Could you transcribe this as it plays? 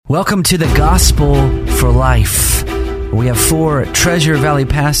Welcome to the Gospel for Life. We have 4 Treasure Valley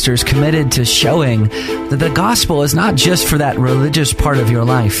pastors committed to showing that the gospel is not just for that religious part of your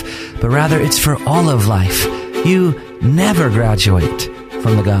life, but rather it's for all of life. You never graduate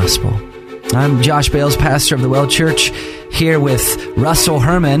from the gospel. I'm Josh Bales, pastor of the Well Church, here with Russell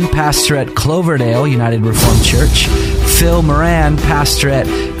Herman, pastor at Cloverdale United Reformed Church, Phil Moran, pastor at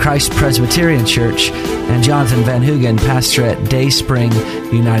Christ Presbyterian Church, and Jonathan Van Hoogen, pastor at Dayspring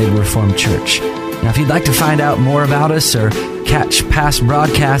United Reformed Church. Now, if you'd like to find out more about us or catch past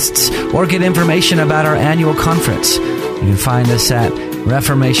broadcasts or get information about our annual conference, you can find us at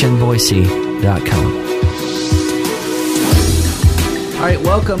reformationboise.com. All right,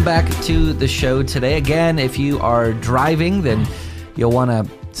 welcome back to the show today. Again, if you are driving, then you'll want to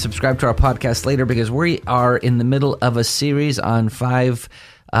subscribe to our podcast later because we are in the middle of a series on 5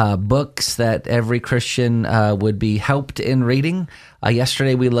 books that every Christian would be helped in reading.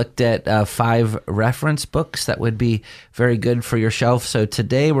 Yesterday we looked at 5 reference books that would be very good for your shelf. So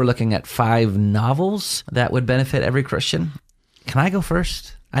today we're looking at 5 novels that would benefit every Christian. Can I go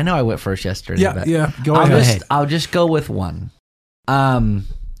first? I know I went first yesterday. Yeah, go ahead. I'll just go with one. And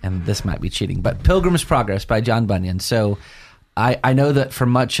this might be cheating, but Pilgrim's Progress by John Bunyan. So I know that for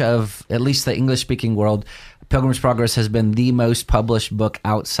much of, at least the English-speaking world, Pilgrim's Progress has been the most published book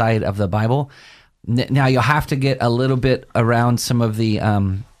outside of the Bible. Now, you'll have to get a little bit around some of the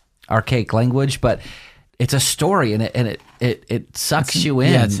archaic language, but it's a story, and it sucks you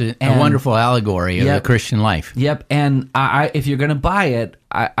in. Yeah, it's a wonderful allegory of the Christian life. Yep, and if you're going to buy it,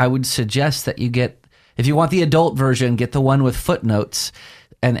 I would suggest that you get, if you want the adult version, get the one with footnotes,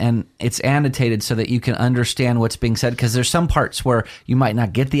 and it's annotated so that you can understand what's being said, because there's some parts where you might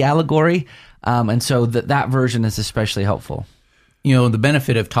not get the allegory, and so that version is especially helpful. You know, the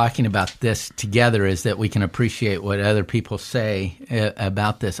benefit of talking about this together is that we can appreciate what other people say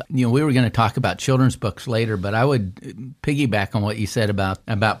about this. You know, we were going to talk about children's books later, but I would piggyback on what you said about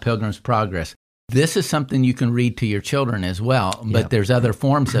Pilgrim's Progress. This is something you can read to your children as well, but there's other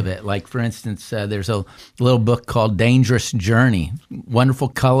forms of it. Like, for instance, there's a little book called Dangerous Journey, wonderful,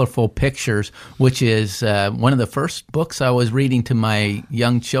 colorful pictures, which is one of the first books I was reading to my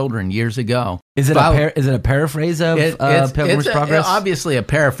young children years ago. Is it a paraphrase of Pilgrim's Progress? Obviously a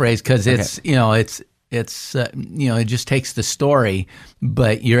paraphrase, because it just takes the story,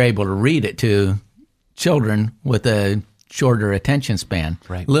 but you're able to read it to children with a shorter attention span.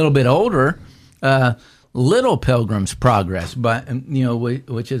 Right. A little bit older. Little Pilgrim's Progress, but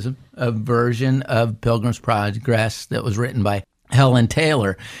which is a version of Pilgrim's Progress that was written by Helen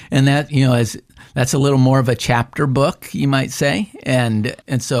Taylor, and that that's a little more of a chapter book, you might say, and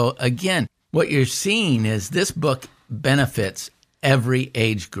so again, what you're seeing is this book benefits every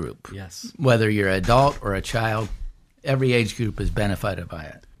age group. Yes, whether you're an adult or a child, every age group is benefited by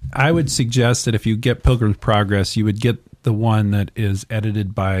it. I would suggest that if you get Pilgrim's Progress, you would get the one that is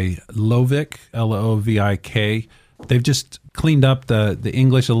edited by Lovik, Lovik. They've just cleaned up the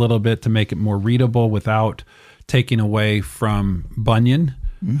English a little bit to make it more readable without taking away from Bunyan.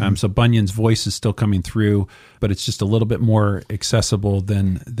 Mm-hmm. So Bunyan's voice is still coming through, but it's just a little bit more accessible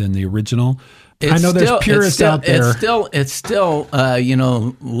than the original. I know there's purists out there. It's still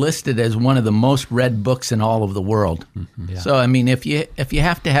listed as one of the most read books in all of the world. Mm-hmm. Yeah. So I mean, if you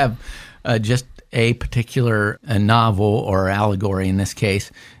have to have just a particular novel or allegory in this case,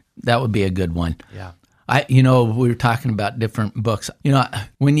 that would be a good one. Yeah. We were talking about different books.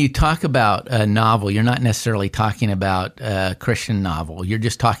 When you talk about a novel, you're not necessarily talking about a Christian novel. You're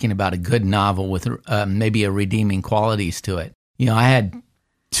just talking about a good novel with maybe a redeeming qualities to it. I had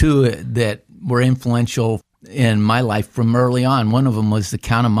 2 that were influential in my life from early on. One of them was The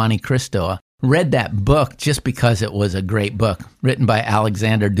Count of Monte Cristo. Read that book just because it was a great book, written by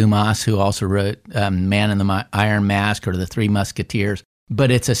Alexander Dumas, who also wrote Man in the Iron Mask or The Three Musketeers.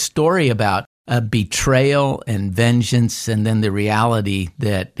 But it's a story about a betrayal and vengeance, and then the reality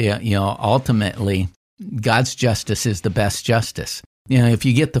that ultimately God's justice is the best justice. If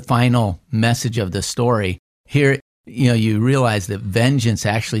you get the final message of the story here, you realize that vengeance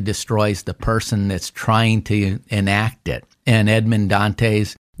actually destroys the person that's trying to enact it. And Edmond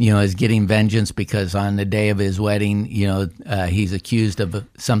Dantes is getting vengeance because on the day of his wedding, he's accused of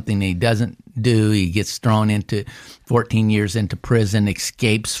something he doesn't do. He gets thrown into 14 years into prison,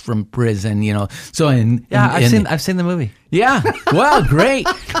 escapes from prison, So I've seen the movie. Yeah. Well, great.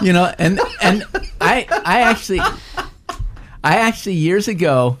 And I actually years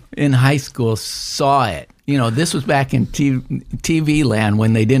ago in high school saw it. this was back in TV land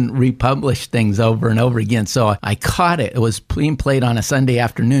when they didn't republish things over and over again. So I caught it. It was being played on a Sunday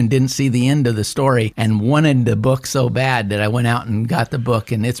afternoon, didn't see the end of the story, and wanted the book so bad that I went out and got the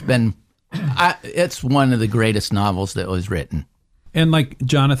book. And it's one of the greatest novels that was written. And like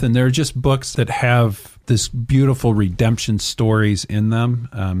Jonathan, there are just books that have this beautiful redemption stories in them.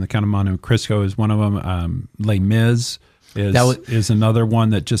 The Count of Monte Cristo is one of them. Les Mis is another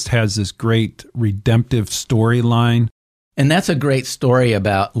one that just has this great redemptive storyline. And that's a great story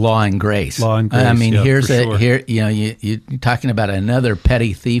about law and grace. Law and grace. I mean, yeah, here's for sure. you're talking about another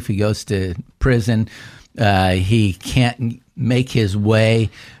petty thief who goes to prison. He can't make his way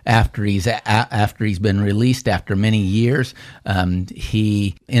after he's been released after many years.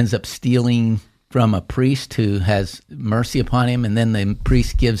 He ends up stealing from a priest who has mercy upon him, and then the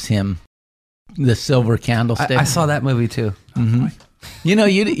priest gives him the silver candlestick. I saw that movie too. Mm-hmm.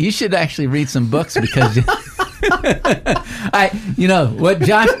 You should actually read some books because what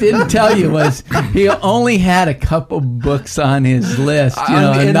Josh didn't tell you was he only had a couple books on his list.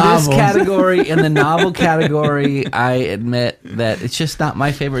 In novels. this category, in the novel category, I admit that it's just not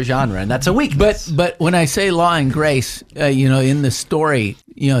my favorite genre, and that's a weakness. But when I say law and grace, in the story,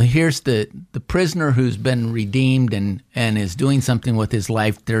 here's the prisoner who's been redeemed and is doing something with his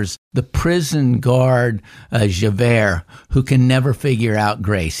life. There's the prison guard, Javert, who can never figure out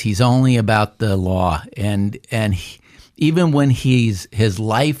grace. He's only about the law, and even when his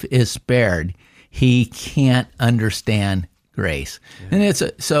life is spared, he can't understand grace. Yeah.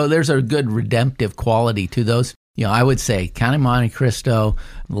 And so there's a good redemptive quality to those. I would say Count of Monte Cristo,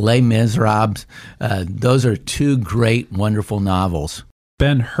 Les Miserables, those are two great, wonderful novels.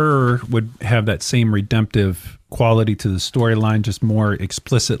 Ben-Hur would have that same redemptive quality to the storyline, just more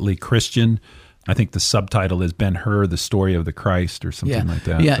explicitly Christian. I think the subtitle is Ben-Hur, the Story of the Christ, or something like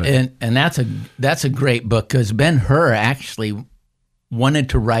that. Yeah, and that's a great book because Ben-Hur actually wanted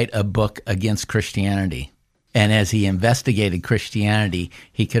to write a book against Christianity. And as he investigated Christianity,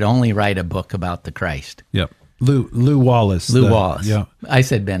 he could only write a book about the Christ. Yep. Lew Wallace. Wallace. Yeah. I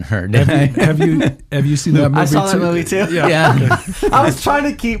said Ben-Hur. Have you seen that movie? I saw that movie too. Yeah. I was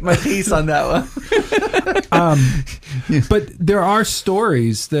trying to keep my peace on that one. But there are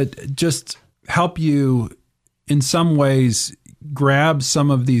stories that just help you in some ways grab some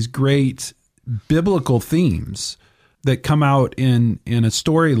of these great biblical themes that come out in a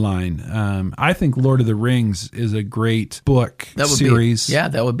storyline. I think Lord of the Rings is a great book series.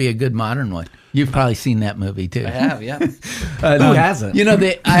 That would be a good modern one. You've probably seen that movie too. I have, yeah. Who hasn't?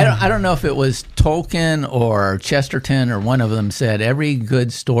 I don't know if it was Tolkien or Chesterton or one of them said every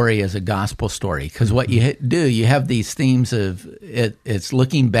good story is a gospel story, because what you do, you have these themes of it's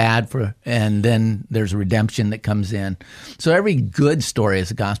looking bad and then there's redemption that comes in. So every good story is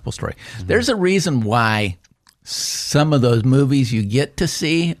a gospel story. Mm-hmm. There's a reason why some of those movies you get to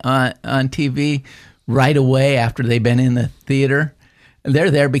see on TV right away after they've been in the theater.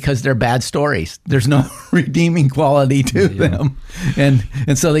 They're there because they're bad stories. There's no redeeming quality to them. And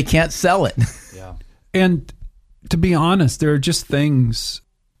so they can't sell it. Yeah. And to be honest, there are just things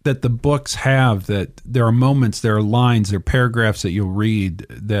that the books have, that there are moments, there are lines, there are paragraphs that you'll read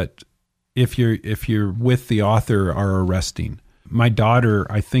that if you're with the author are arresting. My daughter,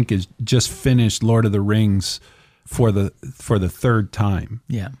 I think, has just finished Lord of the Rings for the third time.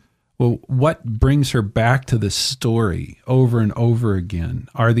 Yeah. Well, what brings her back to this story over and over again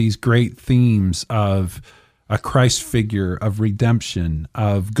are these great themes of a Christ figure, of redemption,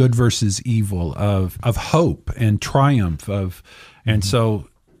 of good versus evil, of hope and triumph, and so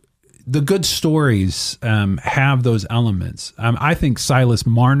the good stories have those elements. I think Silas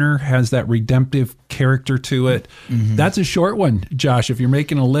Marner has that redemptive character to it. Mm-hmm. That's a short one, Josh. If you're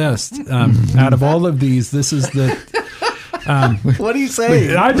making a list, out of all of these, this is the... what are you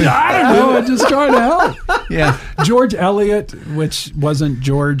saying? I don't know. I'm just trying to help. Yeah. George Eliot, which wasn't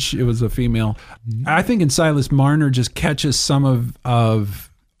George, it was a female. I think in Silas Marner just catches some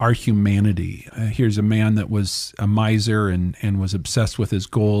of our humanity. Here's a man that was a miser and was obsessed with his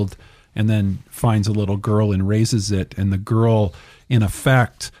gold, and then finds a little girl and raises it, and the girl, in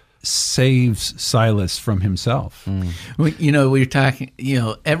effect, saves Silas from himself. We're talking,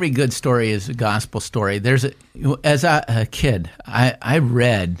 every good story is a gospel story. As a kid, I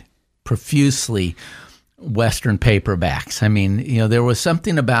read profusely Western paperbacks. I mean, there was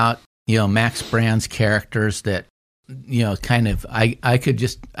something about, Max Brand's characters that, kind of, I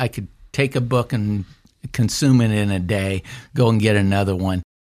could take a book and consume it in a day, go and get another one.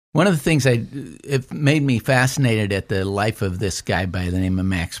 One of the things it made me fascinated at the life of this guy by the name of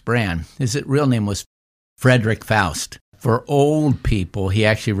Max Brand, his real name was Frederick Faust. For old people, he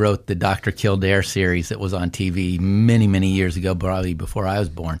actually wrote the Dr. Kildare series that was on TV many, many years ago, probably before I was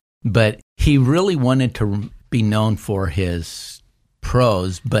born. But he really wanted to be known for his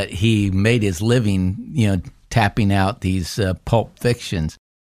prose, but he made his living, tapping out these pulp fictions.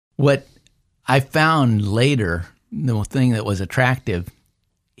 What I found later, the thing that was attractive,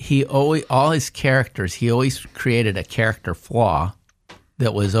 all his characters, he always created a character flaw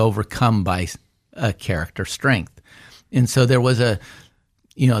that was overcome by a character strength. And so there was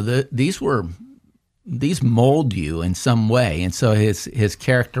these mold you in some way. And so his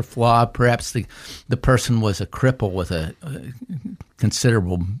character flaw, perhaps the person was a cripple with a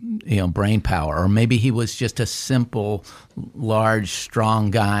considerable, brain power, or maybe he was just a simple, large,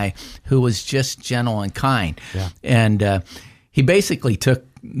 strong guy who was just gentle and kind. Yeah. And he basically took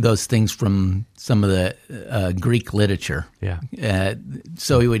those things from some of the Greek literature. Yeah.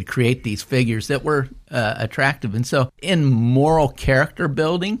 So he would create these figures that were attractive. And so in moral character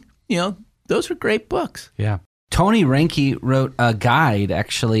building, those are great books. Yeah. Tony Reinke wrote a guide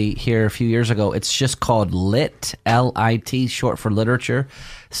actually here a few years ago. It's just called LIT, L-I-T, short for literature.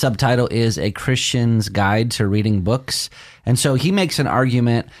 Subtitle is A Christian's Guide to Reading Books. And so he makes an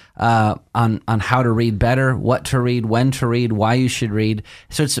argument on how to read better, what to read, when to read, why you should read.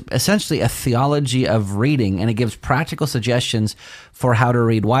 So it's essentially a theology of reading, and it gives practical suggestions for how to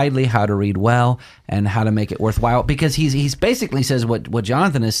read widely, how to read well, and how to make it worthwhile. Because he's basically says what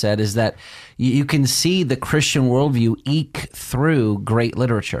Jonathan has said is that you can see the Christian worldview eke through great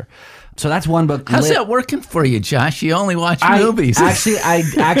literature. So that's one book. How's that working for you, Josh? You only watch movies.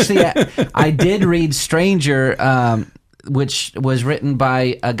 I did read Stranger, which was written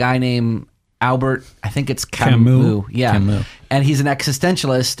by a guy named Albert, I think it's Camus. Yeah. Camus. And he's an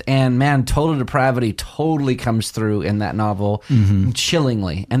existentialist, and man, total depravity totally comes through in that novel,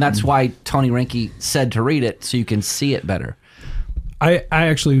 chillingly. And that's why Tony Reinke said to read it, so you can see it better. I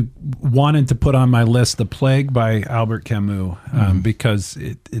actually wanted to put on my list The Plague by Albert Camus, because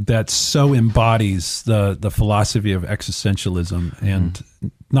that so embodies the philosophy of existentialism. And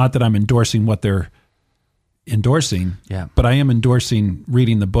not that I'm endorsing what they're endorsing, but I am endorsing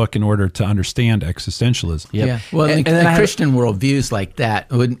reading the book in order to understand existentialism. Yep. Yeah. Well, and the Christian worldviews like that,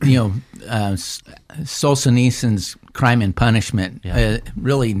 Solzhenitsyn's Crime and Punishment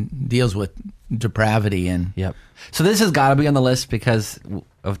really deals with depravity and. Yep. So this has got to be on the list because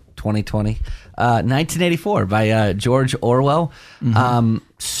of 2020. 1984 by George Orwell.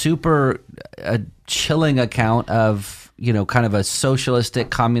 Super chilling account of, kind of a socialistic,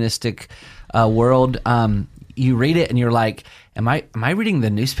 communistic world. You read it and you're like, am I reading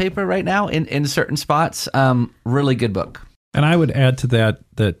the newspaper right now in certain spots? Really good book. And I would add to that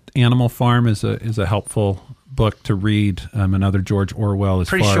Animal Farm is a helpful book to read. Another George Orwell.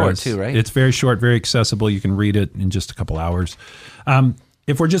 Pretty short too, right? It's very short, very accessible. You can read it in just a couple hours.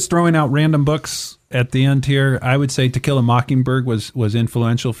 If we're just throwing out random books at the end here, I would say To Kill a Mockingbird was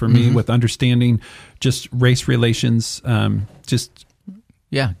influential for me with understanding just race relations.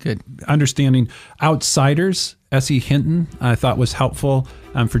 Good. Understanding Outsiders, S.E. Hinton, I thought was helpful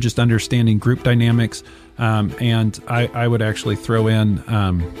for just understanding group dynamics. And I would actually throw in,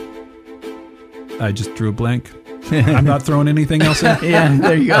 I just drew a blank. I'm not throwing anything else in. Yeah,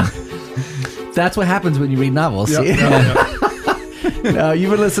 there you go. That's what happens when you read novels. Yep.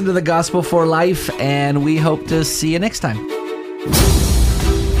 You've been listening to The Gospel for Life, and we hope to see you next time.